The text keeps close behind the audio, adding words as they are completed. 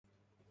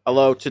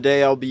Hello,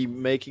 today I'll be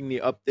making the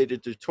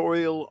updated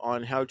tutorial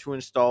on how to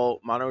install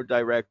Mono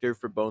Director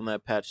for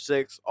Bonelab Patch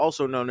 6,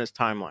 also known as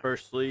Timeline.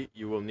 Firstly,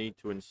 you will need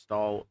to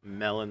install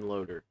MELON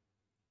Loader.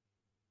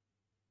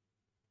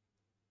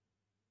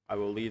 I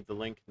will leave the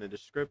link in the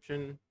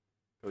description.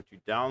 Go to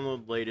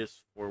Download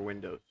Latest for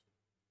Windows.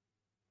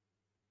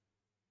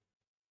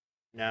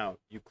 Now,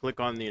 you click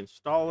on the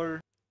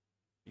installer,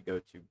 you go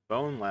to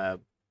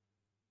Bonelab,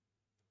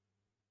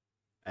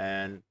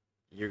 and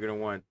you're going to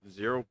want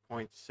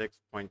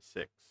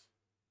 0.6.6.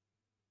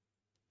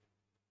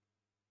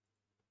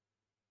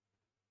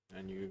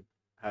 And you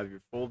have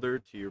your folder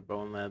to your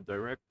Bonelab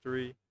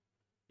directory.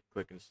 You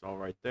click install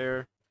right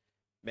there.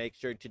 Make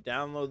sure to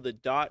download the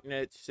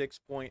 .NET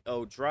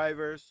 6.0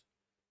 drivers.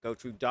 Go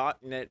to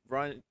 .NET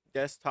Run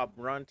Desktop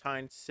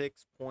Runtime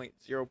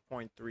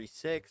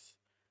 6.0.36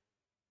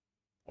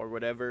 or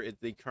whatever is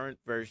the current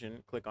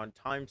version. Click on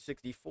Time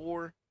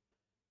 64,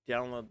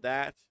 download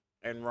that,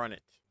 and run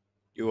it.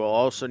 You will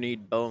also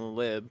need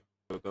Bonelab.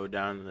 So go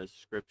down in the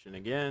description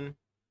again.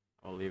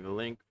 I'll leave a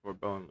link for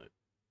Bonelab.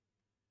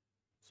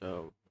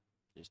 So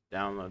just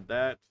download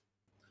that.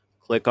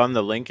 Click on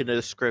the link in the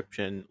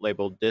description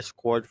labeled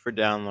Discord for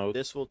download.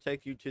 This will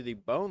take you to the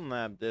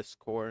Bonelab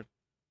Discord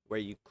where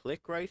you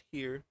click right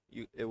here.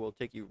 It will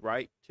take you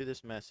right to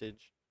this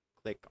message.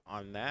 Click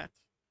on that.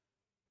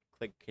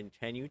 Click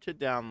continue to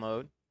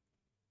download.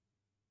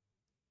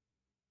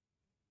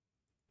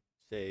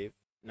 Save.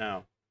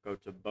 Now go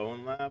to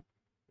Bonelab,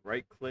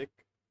 right click,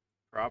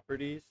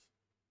 properties.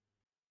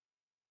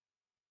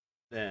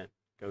 Then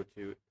go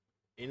to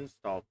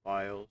install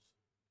files,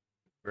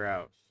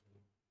 browse.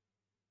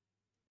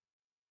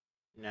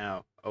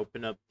 Now,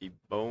 open up the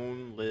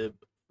Bonelab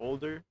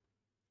folder,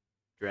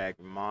 drag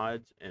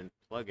mods and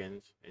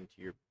plugins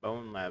into your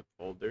Bonelab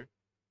folder,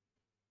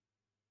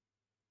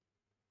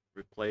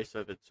 replace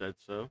if it said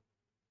so.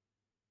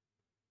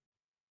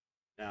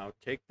 Now,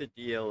 take the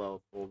DLL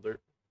folder,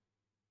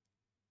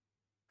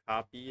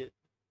 copy it,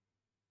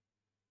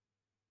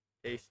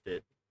 paste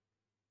it,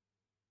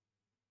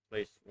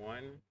 place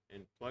one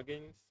in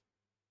plugins,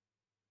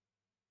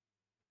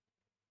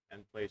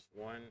 and place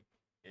one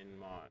in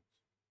mods.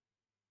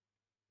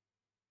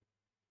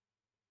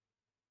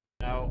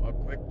 Now a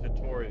quick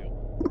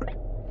tutorial.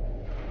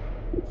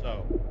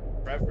 So,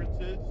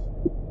 preferences,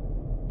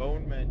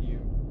 bone menu,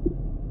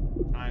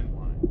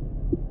 timeline,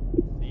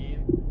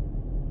 scene.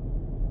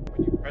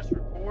 When you press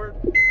record,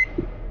 you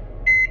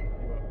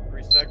have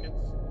 3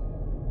 seconds.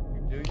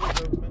 You do your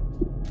movement.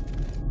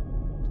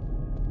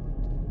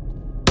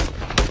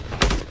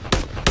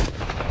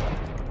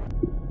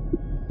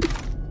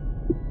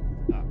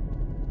 Stop.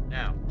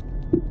 Now,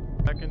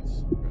 seconds,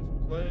 press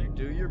play,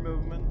 do your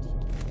movement.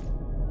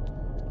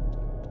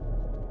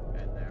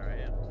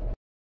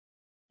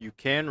 You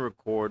can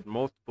record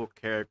multiple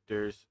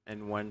characters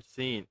in one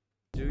scene.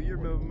 Do your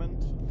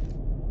movement.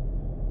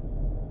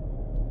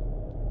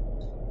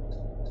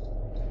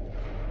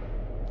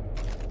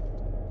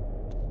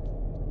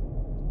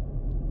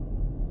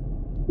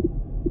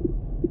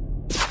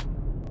 Just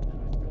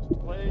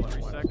play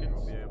 3 seconds.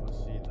 You'll be able to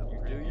see them.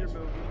 You do your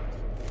movement.